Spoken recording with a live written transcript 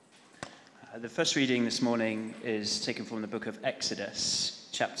The first reading this morning is taken from the book of Exodus,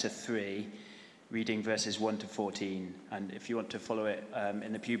 chapter 3, reading verses 1 to 14. And if you want to follow it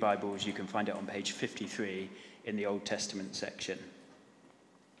in the Pew Bibles, you can find it on page 53 in the Old Testament section.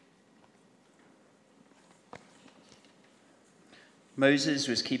 Moses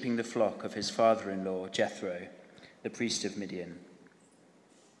was keeping the flock of his father-in-law, Jethro, the priest of Midian.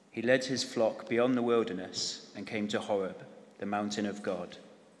 He led his flock beyond the wilderness and came to Horeb, the mountain of God.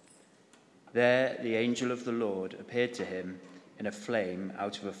 There the angel of the Lord appeared to him in a flame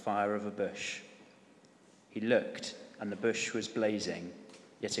out of a fire of a bush. He looked, and the bush was blazing,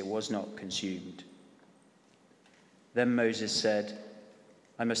 yet it was not consumed. Then Moses said,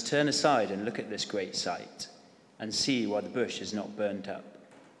 "I must turn aside and look at this great sight, and see why the bush is not burnt up."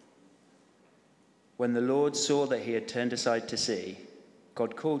 When the Lord saw that he had turned aside to see,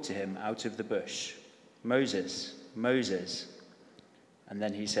 God called to him out of the bush, "Moses, Moses." And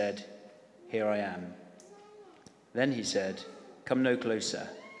then he said, "Here I am." Then he said, "Come no closer.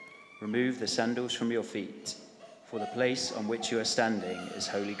 Remove the sandals from your feet, for the place on which you are standing is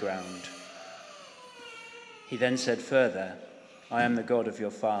holy ground." He then said further, "I am the God of your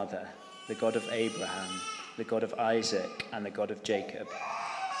father, the God of Abraham, the God of Isaac, and the God of Jacob."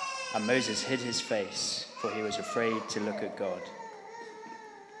 And Moses hid his face, for he was afraid to look at God.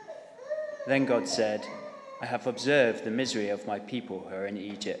 Then God said, "I have observed the misery of my people who are in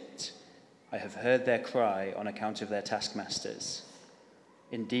Egypt. I have heard their cry on account of their taskmasters.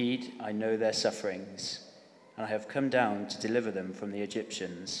 Indeed, I know their sufferings, and I have come down to deliver them from the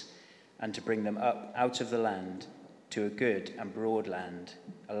Egyptians and to bring them up out of the land to a good and broad land,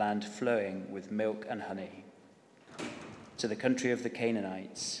 a land flowing with milk and honey, to the country of the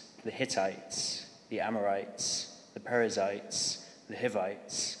Canaanites, the Hittites, the Amorites, the Perizzites, the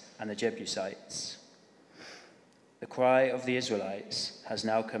Hivites, and the Jebusites. The cry of the Israelites has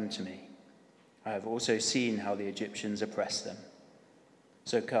now come to me. I have also seen how the Egyptians oppress them.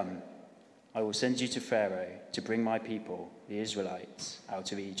 So come, I will send you to Pharaoh to bring my people, the Israelites,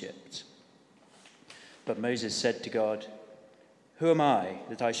 out of Egypt." But Moses said to God, "Who am I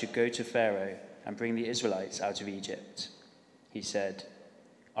that I should go to Pharaoh and bring the Israelites out of Egypt?" He said,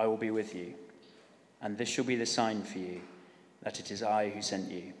 "I will be with you, and this shall be the sign for you, that it is I who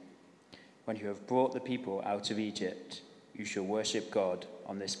sent you. When you have brought the people out of Egypt, you shall worship God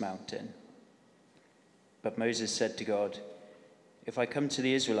on this mountain." But Moses said to God, "If I come to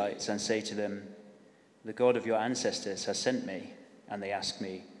the Israelites and say to them, 'The God of your ancestors has sent me,' and they ask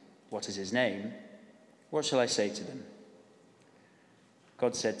me, 'What is his name?' what shall I say to them?"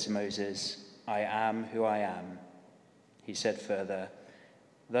 God said to Moses, "I am who I am." He said further,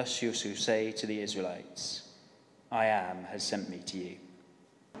 "Thus you shall say to the Israelites, 'I am has sent me to you.'"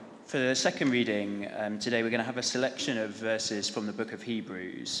 For the second reading today, we're going to have a selection of verses from the book of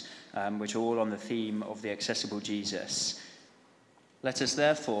Hebrews, which are all on the theme of the accessible Jesus. Let us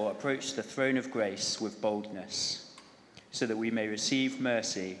therefore approach the throne of grace with boldness, so that we may receive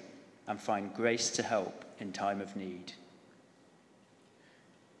mercy and find grace to help in time of need.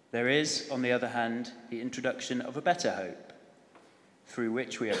 There is, on the other hand, the introduction of a better hope, through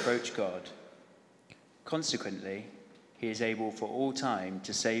which we approach God. Consequently, he is able for all time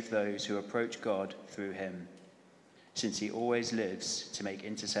to save those who approach God through him, since he always lives to make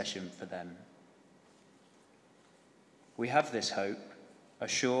intercession for them. We have this hope, a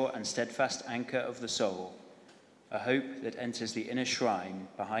sure and steadfast anchor of the soul, a hope that enters the inner shrine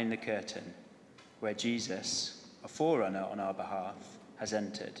behind the curtain, where Jesus, a forerunner on our behalf, has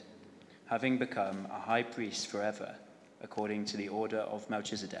entered, having become a high priest forever, according to the order of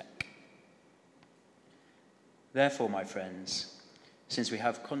Melchizedek. Therefore, my friends, since we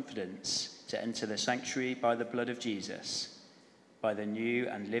have confidence to enter the sanctuary by the blood of Jesus, by the new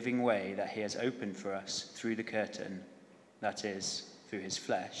and living way that he has opened for us through the curtain, that is, through his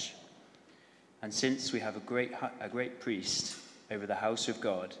flesh, and since we have a great priest over the house of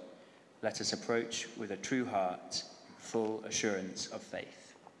God, let us approach with a true heart, full assurance of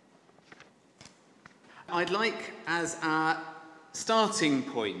faith. I'd like, as our starting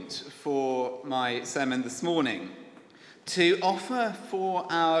point for my sermon this morning, to offer for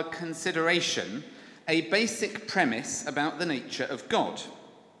our consideration a basic premise about the nature of God.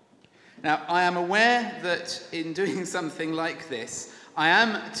 Now, I am aware that in doing something like this, I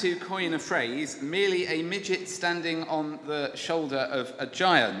am, to coin a phrase, merely a midget standing on the shoulder of a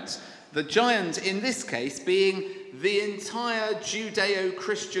giant. The giant, in this case, being the entire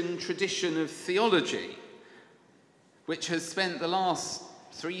Judeo-Christian tradition of theology, which has spent the last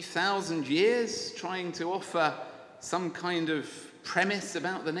 3,000 years trying to offer some kind of premise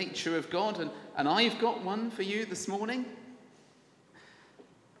about the nature of God, and I've got one for you this morning.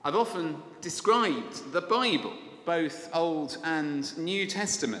 I've often described the Bible, both Old and New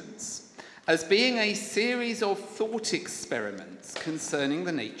Testaments, as being a series of thought experiments concerning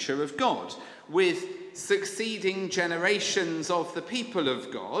the nature of God, with succeeding generations of the people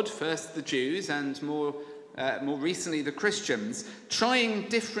of God, first the Jews and more recently the Christians, trying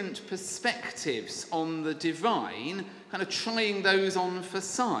different perspectives on the divine, kind of trying those on for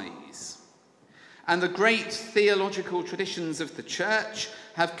size. And the great theological traditions of the church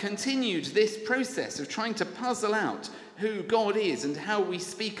have continued this process of trying to puzzle out who God is and how we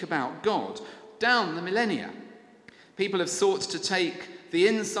speak about God down the millennia. People have sought to take the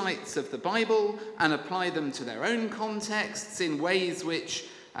insights of the Bible and apply them to their own contexts in ways which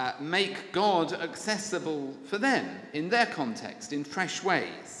make God accessible for them in their context in fresh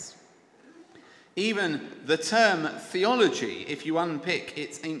ways. Even the term theology, if you unpick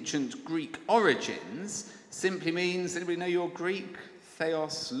its ancient Greek origins, simply means, anybody know your Greek?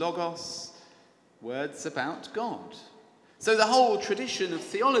 Theos, logos, words about God. So the whole tradition of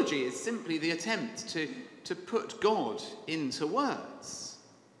theology is simply the attempt to put God into words.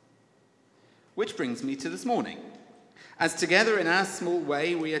 Which brings me to this morning, as together in our small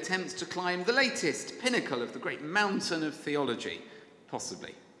way we attempt to climb the latest pinnacle of the great mountain of theology,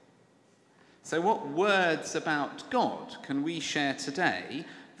 possibly. So what words about God can we share today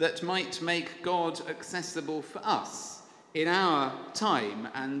that might make God accessible for us in our time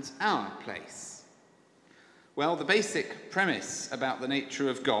and our place? Well, the basic premise about the nature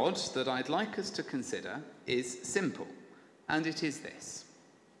of God that I'd like us to consider is simple, and it is this.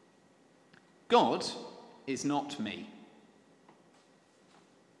 God is not me.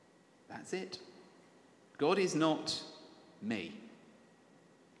 That's it. God is not me.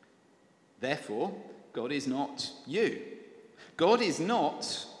 Therefore, God is not you. God is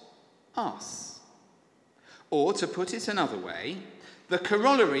not us. Or, to put it another way, the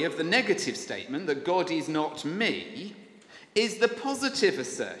corollary of the negative statement that God is not me is the positive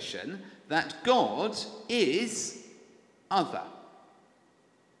assertion that God is other.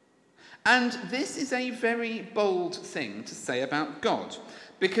 And this is a very bold thing to say about God,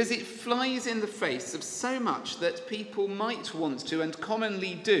 because it flies in the face of so much that people might want to and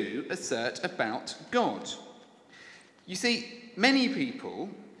commonly do assert about God. You see, many people,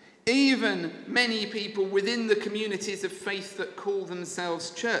 even many people within the communities of faith that call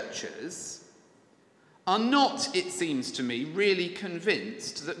themselves churches, are not, it seems to me, really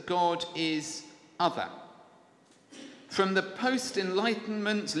convinced that God is other. From the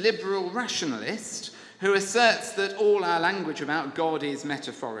post-Enlightenment liberal rationalist who asserts that all our language about God is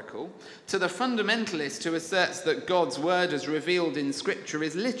metaphorical, to the fundamentalist who asserts that God's word as revealed in Scripture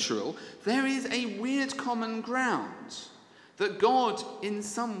is literal, there is a weird common ground that God, in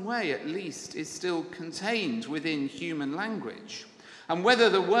some way at least, is still contained within human language. And whether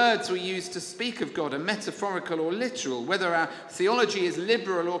the words we use to speak of God are metaphorical or literal, whether our theology is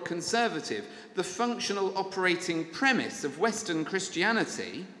liberal or conservative, the functional operating premise of Western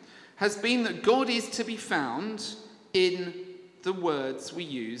Christianity has been that God is to be found in the words we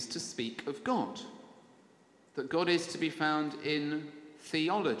use to speak of God. That God is to be found in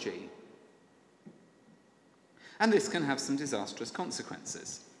theology. And this can have some disastrous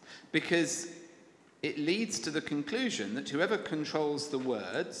consequences, because it leads to the conclusion that whoever controls the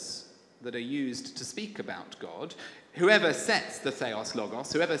words that are used to speak about God, whoever sets the theos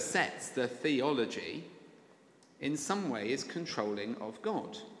logos, whoever sets the theology, in some way is controlling of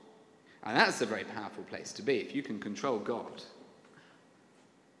God. And that's a very powerful place to be, if you can control God.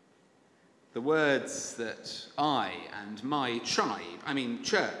 The words that I and my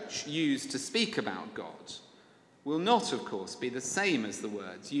church, use to speak about God will not, of course, be the same as the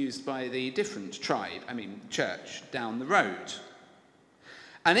words used by the different church down the road.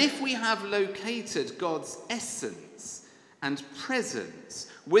 And if we have located God's essence and presence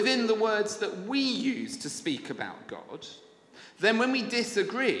within the words that we use to speak about God, then when we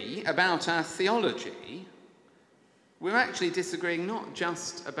disagree about our theology, we're actually disagreeing not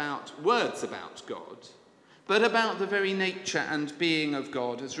just about words about God, but about the very nature and being of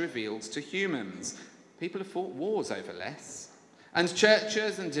God as revealed to humans. People have fought wars over less, and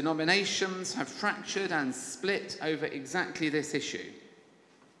churches and denominations have fractured and split over exactly this issue.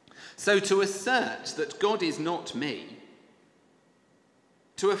 So to assert that God is not me,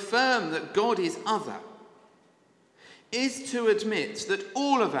 to affirm that God is other, is to admit that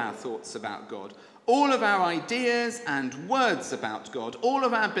all of our thoughts about God, all of our ideas and words about God, all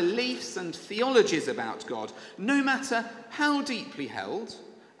of our beliefs and theologies about God, no matter how deeply held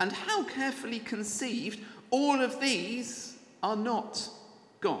and how carefully conceived, all of these are not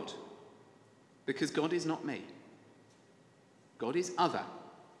God. Because God is not me. God is other.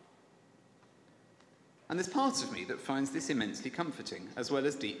 And there's part of me that finds this immensely comforting, as well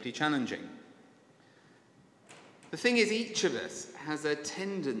as deeply challenging. The thing is, each of us has a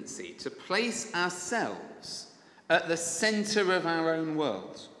tendency to place ourselves at the centre of our own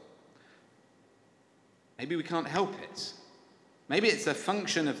world. Maybe we can't help it. Maybe it's a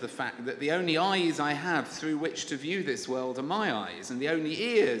function of the fact that the only eyes I have through which to view this world are my eyes, and the only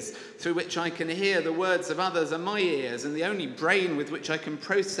ears through which I can hear the words of others are my ears, and the only brain with which I can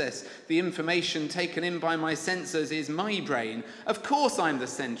process the information taken in by my senses is my brain. Of course I'm the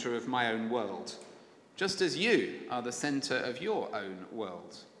centre of my own world, just as you are the centre of your own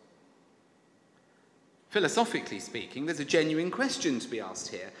world. Philosophically speaking, there's a genuine question to be asked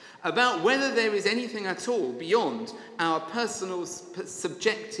here about whether there is anything at all beyond our personal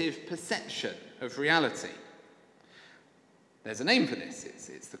subjective perception of reality. There's a name for this.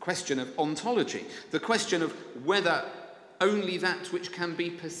 It's the question of ontology, the question of whether only that which can be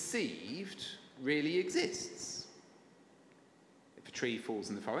perceived really exists. If a tree falls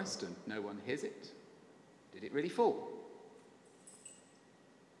in the forest and no one hears it, did it really fall?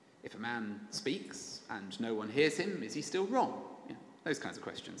 If a man speaks and no one hears him, is he still wrong? Yeah, those kinds of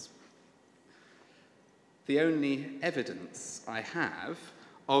questions. The only evidence I have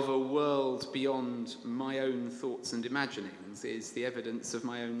of a world beyond my own thoughts and imaginings is the evidence of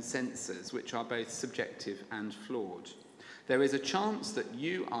my own senses, which are both subjective and flawed. There is a chance that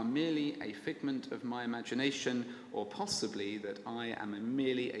you are merely a figment of my imagination, or possibly that I am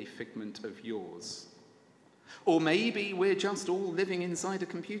merely a figment of yours. Or maybe we're just all living inside a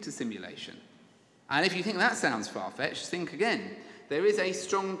computer simulation. And if you think that sounds far-fetched, think again. There is a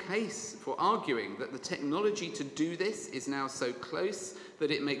strong case for arguing that the technology to do this is now so close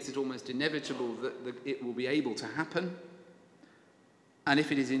that it makes it almost inevitable that it will be able to happen. And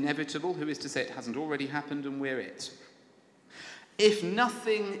if it is inevitable, who is to say it hasn't already happened and we're it? If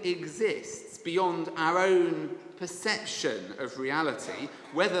nothing exists beyond our own perception of reality,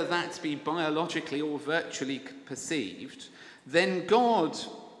 whether that be biologically or virtually perceived, then God,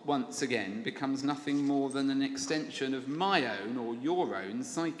 once again, becomes nothing more than an extension of my own or your own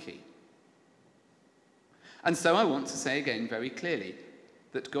psyche. And so I want to say again very clearly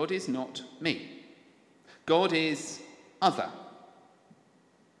that God is not me. God is other.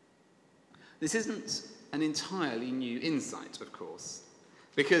 This isn't an entirely new insight, of course,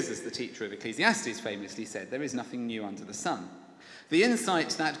 because, as the teacher of Ecclesiastes famously said, there is nothing new under the sun. The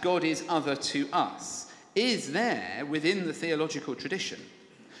insight that God is other to us is there within the theological tradition.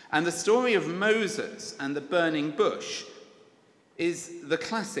 And the story of Moses and the burning bush is the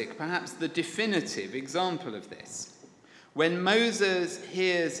classic, perhaps the definitive example of this. When Moses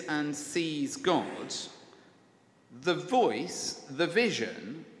hears and sees God, the voice, the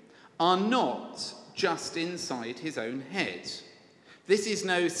vision, are not just inside his own head. This is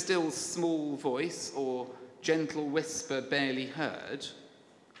no still small voice or gentle whisper barely heard.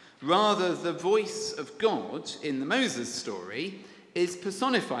 Rather, the voice of God in the Moses story is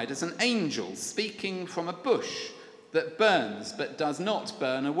personified as an angel speaking from a bush that burns but does not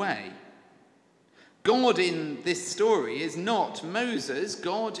burn away. God in this story is not Moses.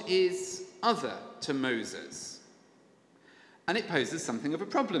 God is other to Moses. And it poses something of a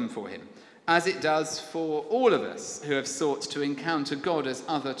problem for him, as it does for all of us who have sought to encounter God as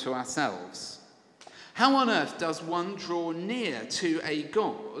other to ourselves. How on earth does one draw near to a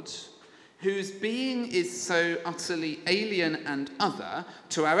God whose being is so utterly alien and other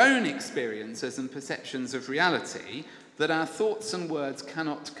to our own experiences and perceptions of reality that our thoughts and words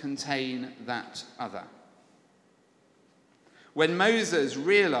cannot contain that other? When Moses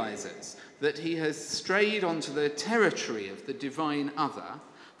realizes that he has strayed onto the territory of the divine other,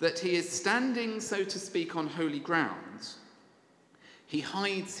 that he is standing, so to speak, on holy ground, he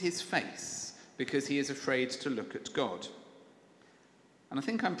hides his face because he is afraid to look at God. And I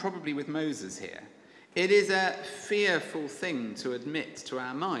think I'm probably with Moses here. It is a fearful thing to admit to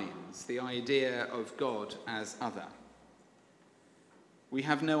our minds, the idea of God as other. We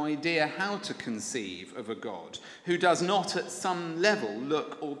have no idea how to conceive of a God who does not at some level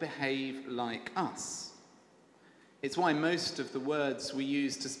look or behave like us. It's why most of the words we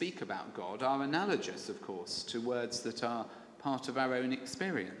use to speak about God are analogous, of course, to words that are part of our own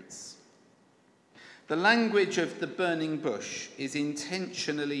experience. The language of the burning bush is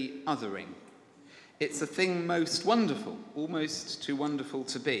intentionally othering. It's a thing most wonderful, almost too wonderful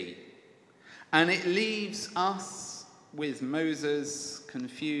to be. And it leaves us with Moses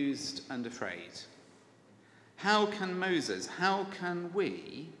confused and afraid. How can Moses, how can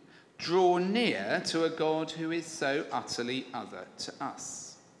we draw near to a God who is so utterly other to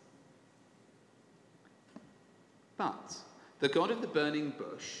us? But the God of the burning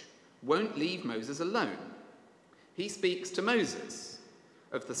bush won't leave Moses alone. He speaks to Moses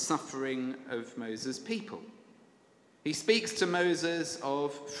of the suffering of Moses' people. He speaks to Moses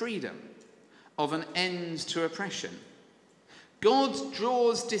of freedom, of an end to oppression. God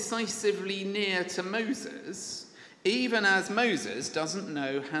draws decisively near to Moses, even as Moses doesn't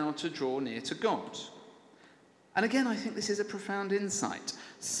know how to draw near to God. And again, I think this is a profound insight.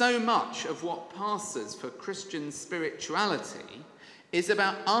 So much of what passes for Christian spirituality is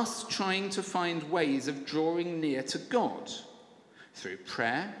about us trying to find ways of drawing near to God through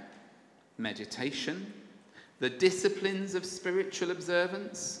prayer, meditation, the disciplines of spiritual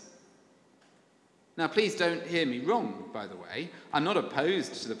observance. Now, please don't hear me wrong, by the way. I'm not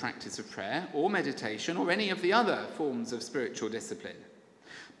opposed to the practice of prayer or meditation or any of the other forms of spiritual discipline.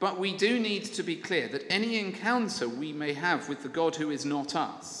 But we do need to be clear that any encounter we may have with the God who is not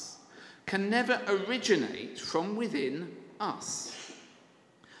us can never originate from within us.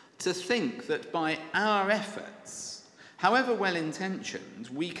 To think that by our efforts, however well-intentioned,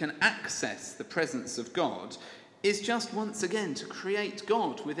 we can access the presence of God is just once again to create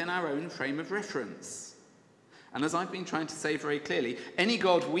God within our own frame of reference. And as I've been trying to say very clearly, any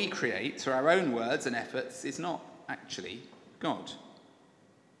God we create through our own words and efforts is not actually God.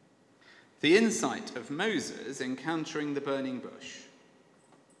 The insight of Moses encountering the burning bush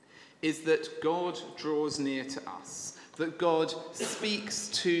is that God draws near to us, that God speaks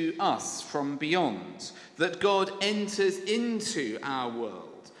to us from beyond, that God enters into our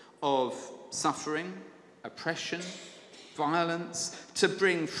world of suffering, oppression, violence, to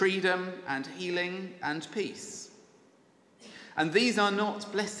bring freedom and healing and peace. And these are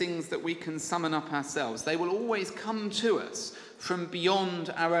not blessings that we can summon up ourselves. They will always come to us from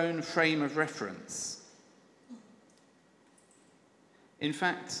beyond our own frame of reference. In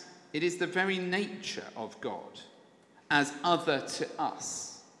fact, it is the very nature of God as other to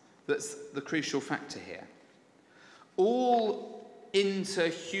us that's the crucial factor here. All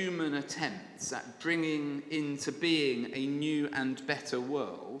interhuman attempts at bringing into being a new and better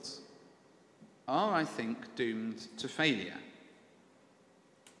world are, I think, doomed to failure.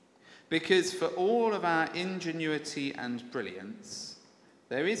 Because for all of our ingenuity and brilliance,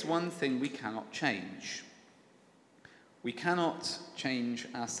 there is one thing we cannot change. We cannot change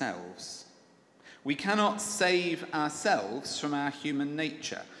ourselves. We cannot save ourselves from our human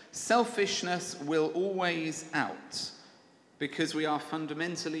nature. Selfishness will always out, because we are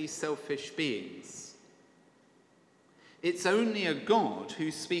fundamentally selfish beings. It's only a God who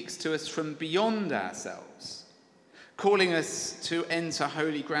speaks to us from beyond ourselves, calling us to enter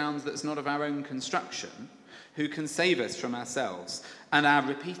holy ground that's not of our own construction, who can save us from ourselves and our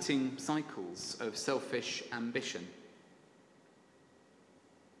repeating cycles of selfish ambition.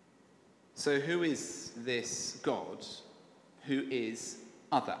 So who is this God who is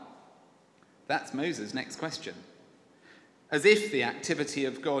other? That's Moses' next question. As if the activity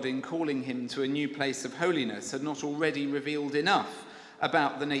of God in calling him to a new place of holiness had not already revealed enough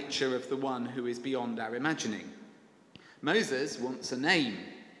about the nature of the one who is beyond our imagining. Moses wants a name.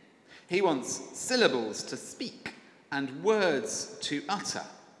 He wants syllables to speak and words to utter.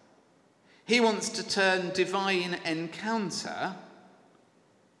 He wants to turn divine encounter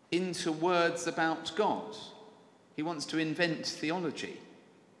into words about God. He wants to invent theology.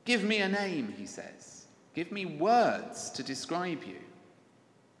 Give me a name, he says. Give me words to describe you.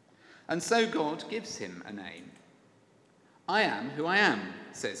 And so God gives him a name. I am who I am,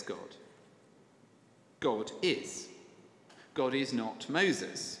 says God. God is. God is not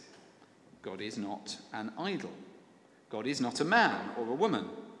Moses. God is not an idol. God is not a man or a woman.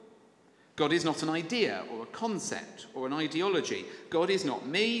 God is not an idea or a concept or an ideology. God is not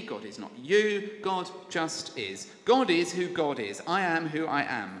me. God is not you. God just is. God is who God is. I am who I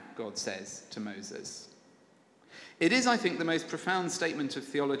am, God says to Moses. It is, I think, the most profound statement of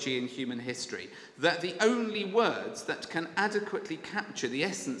theology in human history, that the only words that can adequately capture the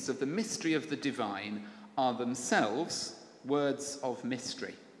essence of the mystery of the divine are themselves words of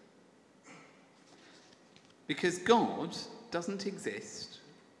mystery. Because God doesn't exist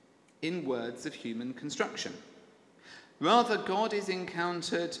in words of human construction. Rather, God is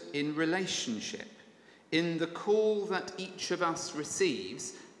encountered in relationship, in the call that each of us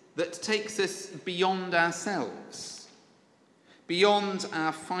receives that takes us beyond ourselves, beyond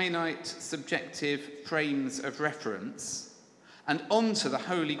our finite subjective frames of reference, and onto the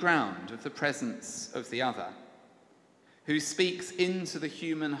holy ground of the presence of the other, who speaks into the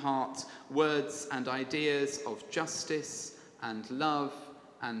human heart words and ideas of justice and love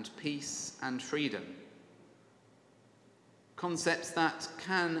and peace and freedom. Concepts that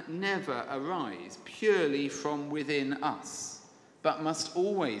can never arise purely from within us, but must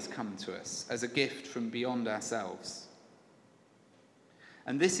always come to us as a gift from beyond ourselves.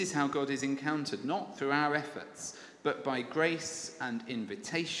 And this is how God is encountered, not through our efforts, but by grace and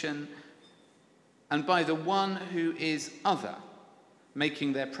invitation, and by the one who is other,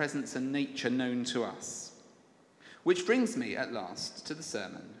 making their presence and nature known to us. Which brings me at last to the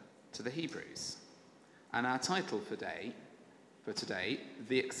sermon to the Hebrews, and our title for today,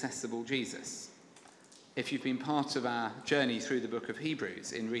 The Accessible Jesus. If you've been part of our journey through the book of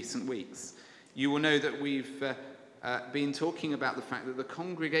Hebrews in recent weeks, you will know that we've been talking about the fact that the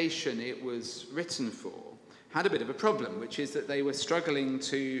congregation it was written for had a bit of a problem, which is that they were struggling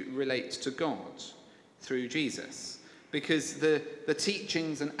to relate to God through Jesus, because the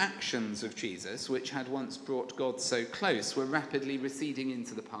teachings and actions of Jesus, which had once brought God so close, were rapidly receding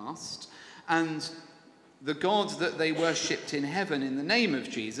into the past, and the God that they worshipped in heaven in the name of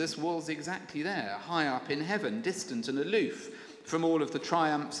Jesus was exactly there, high up in heaven, distant and aloof from all of the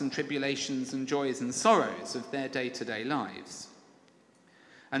triumphs and tribulations and joys and sorrows of their day-to-day lives.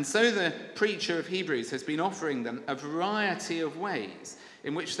 And so the preacher of Hebrews has been offering them a variety of ways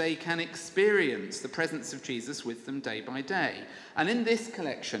in which they can experience the presence of Jesus with them day by day. And in this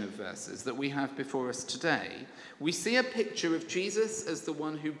collection of verses that we have before us today, we see a picture of Jesus as the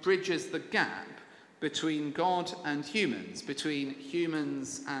one who bridges the gap between God and humans, between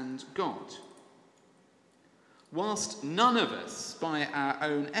humans and God. Whilst none of us, by our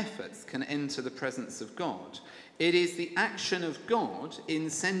own efforts, can enter the presence of God, it is the action of God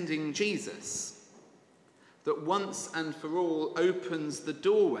in sending Jesus that once and for all opens the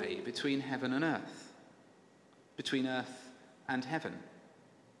doorway between heaven and earth, between earth and heaven.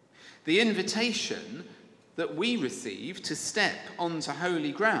 The invitation that we receive to step onto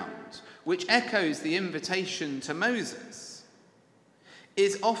holy ground, which echoes the invitation to Moses,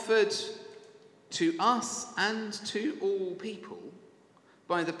 is offered to us and to all people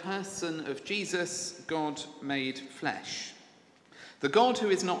by the person of Jesus, God made flesh. The God who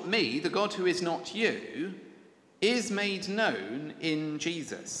is not me, the God who is not you, is made known in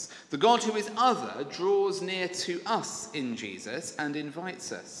Jesus. The God who is other draws near to us in Jesus and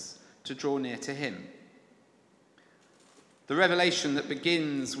invites us to draw near to him. The revelation that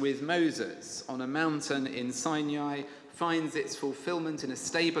begins with Moses on a mountain in Sinai finds its fulfillment in a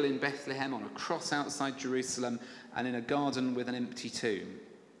stable in Bethlehem, on a cross outside Jerusalem, and in a garden with an empty tomb.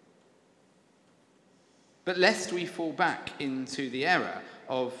 But lest we fall back into the error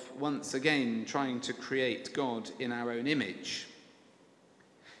of once again trying to create God in our own image,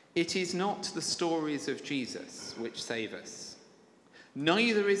 it is not the stories of Jesus which save us.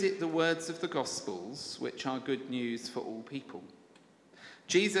 Neither is it the words of the Gospels, which are good news for all people.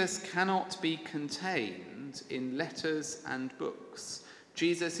 Jesus cannot be contained in letters and books.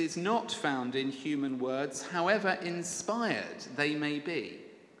 Jesus is not found in human words, however inspired they may be.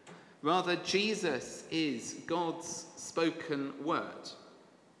 Rather, Jesus is God's spoken word,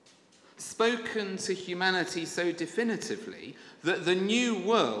 spoken to humanity so definitively that the new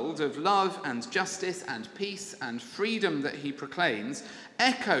world of love and justice and peace and freedom that he proclaims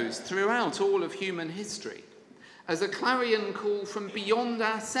echoes throughout all of human history as a clarion call from beyond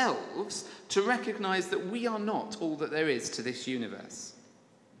ourselves to recognize that we are not all that there is to this universe,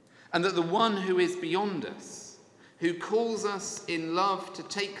 and that the one who is beyond us, who calls us in love to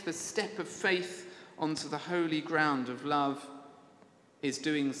take the step of faith onto the holy ground of love, is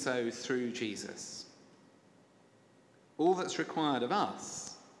doing so through Jesus. All that's required of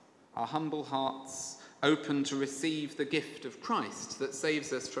us are humble hearts, open to receive the gift of Christ that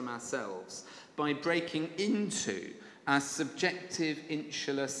saves us from ourselves by breaking into our subjective,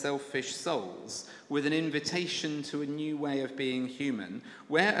 insular, selfish souls with an invitation to a new way of being human,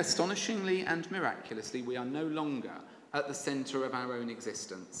 where astonishingly and miraculously we are no longer at the centre of our own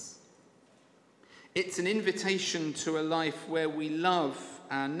existence. It's an invitation to a life where we love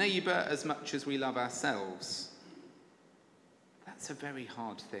our neighbour as much as we love ourselves. That's a very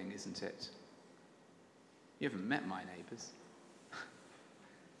hard thing, isn't it? You haven't met my neighbours.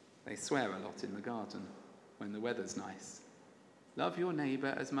 They swear a lot in the garden when the weather's nice. Love your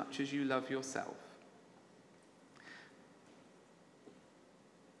neighbour as much as you love yourself.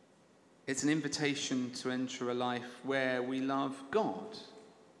 It's an invitation to enter a life where we love God,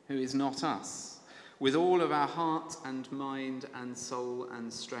 who is not us, with all of our heart and mind and soul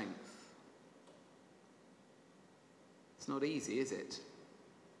and strength. It's not easy, is it,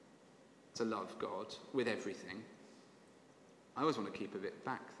 to love God with everything? I always want to keep a bit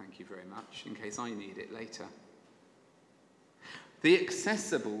back, thank you very much, in case I need it later. The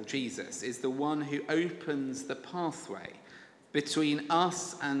accessible Jesus is the one who opens the pathway between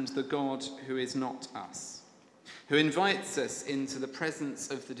us and the God who is not us, who invites us into the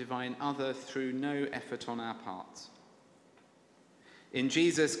presence of the divine other through no effort on our part. In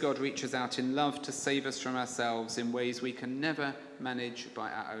Jesus, God reaches out in love to save us from ourselves in ways we can never manage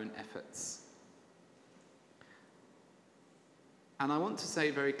by our own efforts. And I want to say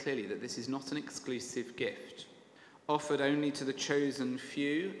very clearly that this is not an exclusive gift, offered only to the chosen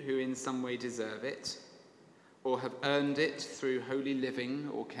few who in some way deserve it, or have earned it through holy living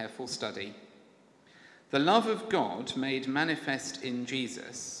or careful study. The love of God made manifest in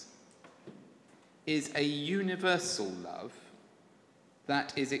Jesus is a universal love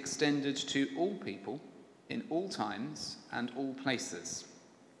that is extended to all people in all times and all places.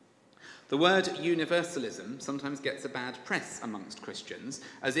 The word universalism sometimes gets a bad press amongst Christians,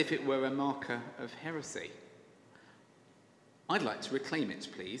 as if it were a marker of heresy. I'd like to reclaim it,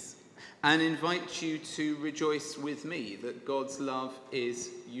 please, and invite you to rejoice with me that God's love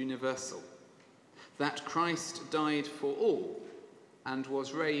is universal, that Christ died for all and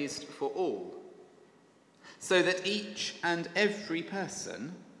was raised for all, so that each and every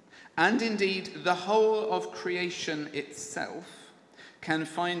person, and indeed the whole of creation itself, can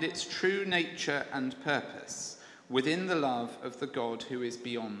find its true nature and purpose within the love of the God who is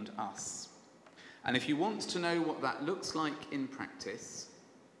beyond us. And if you want to know what that looks like in practice,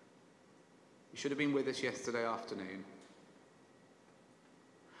 you should have been with us yesterday afternoon.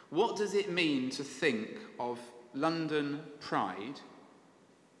 What does it mean to think of London Pride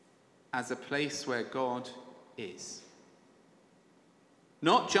as a place where God is?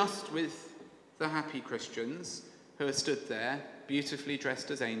 Not just with the happy Christians who are stood there, beautifully dressed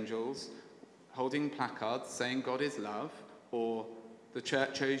as angels, holding placards saying God is love, or the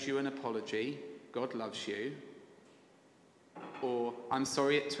church owes you an apology, God loves you, or I'm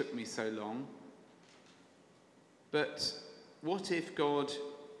sorry it took me so long. But what if God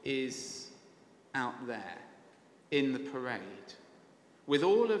is out there in the parade with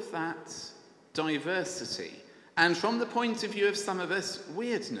all of that diversity, and from the point of view of some of us,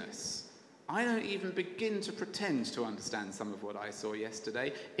 weirdness? I don't even begin to pretend to understand some of what I saw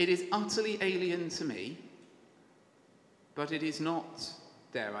yesterday. It is utterly alien to me, but it is not,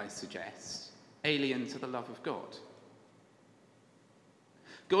 dare I suggest, alien to the love of God.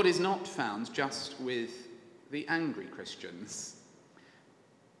 God is not found just with the angry Christians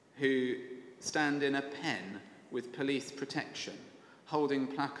who stand in a pen with police protection, holding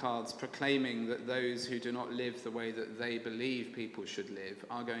placards proclaiming that those who do not live the way that they believe people should live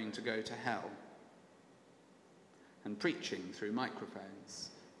are going to go to hell, and preaching through microphones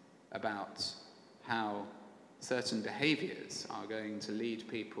about how certain behaviours are going to lead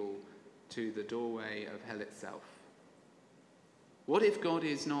people to the doorway of hell itself. What if God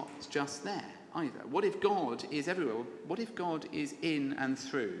is not just there either? What if God is everywhere? What if God is in and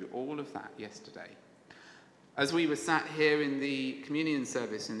through all of that yesterday? As we were sat here in the communion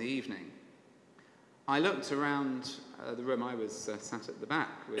service in the evening, I looked around the room. I was sat at the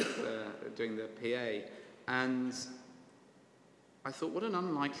back with doing the PA, and I thought, what an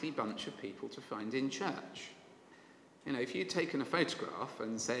unlikely bunch of people to find in church. You know, if you'd taken a photograph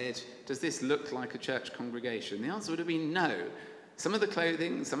and said, does this look like a church congregation? The answer would have been no. Some of the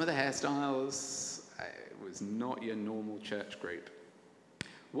clothing, some of the hairstyles, it was not your normal church group.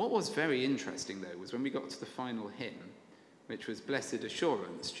 What was very interesting, though, was when we got to the final hymn, which was Blessed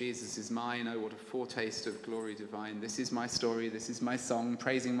Assurance, Jesus is mine, oh, what a foretaste of glory divine. This is my story, this is my song,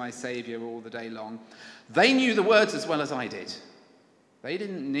 praising my Saviour all the day long. They knew the words as well as I did. They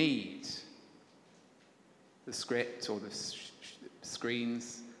didn't need the script or the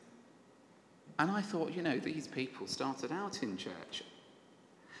screens. And I thought, you know, these people started out in church.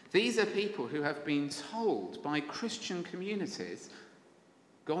 These are people who have been told by Christian communities,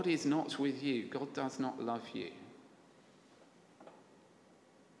 God is not with you, God does not love you.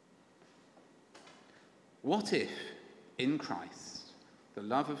 What if, in Christ, the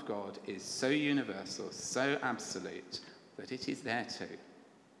love of God is so universal, so absolute, that it is there too?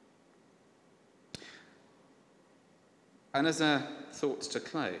 And as a thought to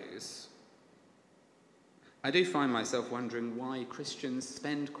close, I do find myself wondering why Christians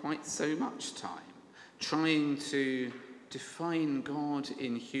spend quite so much time trying to define God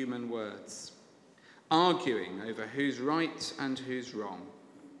in human words, arguing over who's right and who's wrong,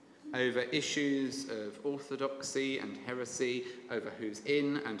 over issues of orthodoxy and heresy, over who's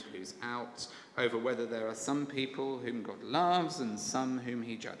in and who's out, over whether there are some people whom God loves and some whom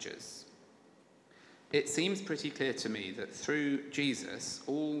he judges. It seems pretty clear to me that through Jesus,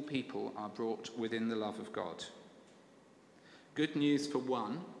 all people are brought within the love of God. Good news for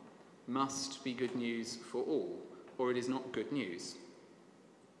one must be good news for all, or it is not good news.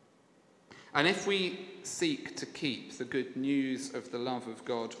 And if we seek to keep the good news of the love of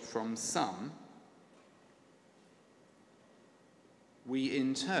God from some, we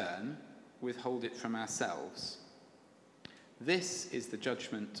in turn withhold it from ourselves. This is the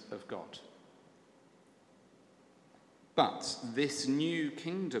judgment of God. But this new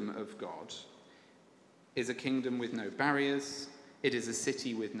kingdom of God is a kingdom with no barriers. It is a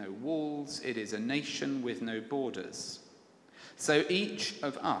city with no walls. It is a nation with no borders. So each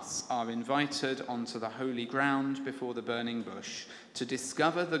of us are invited onto the holy ground before the burning bush to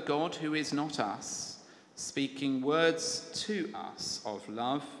discover the God who is not us, speaking words to us of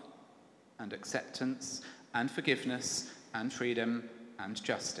love and acceptance and forgiveness and freedom and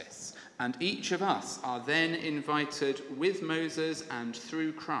justice. And each of us are then invited with Moses and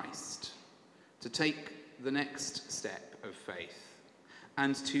through Christ to take the next step of faith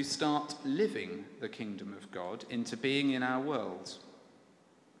and to start living the kingdom of God into being in our world,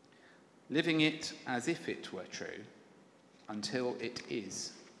 living it as if it were true until it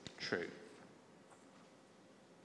is true.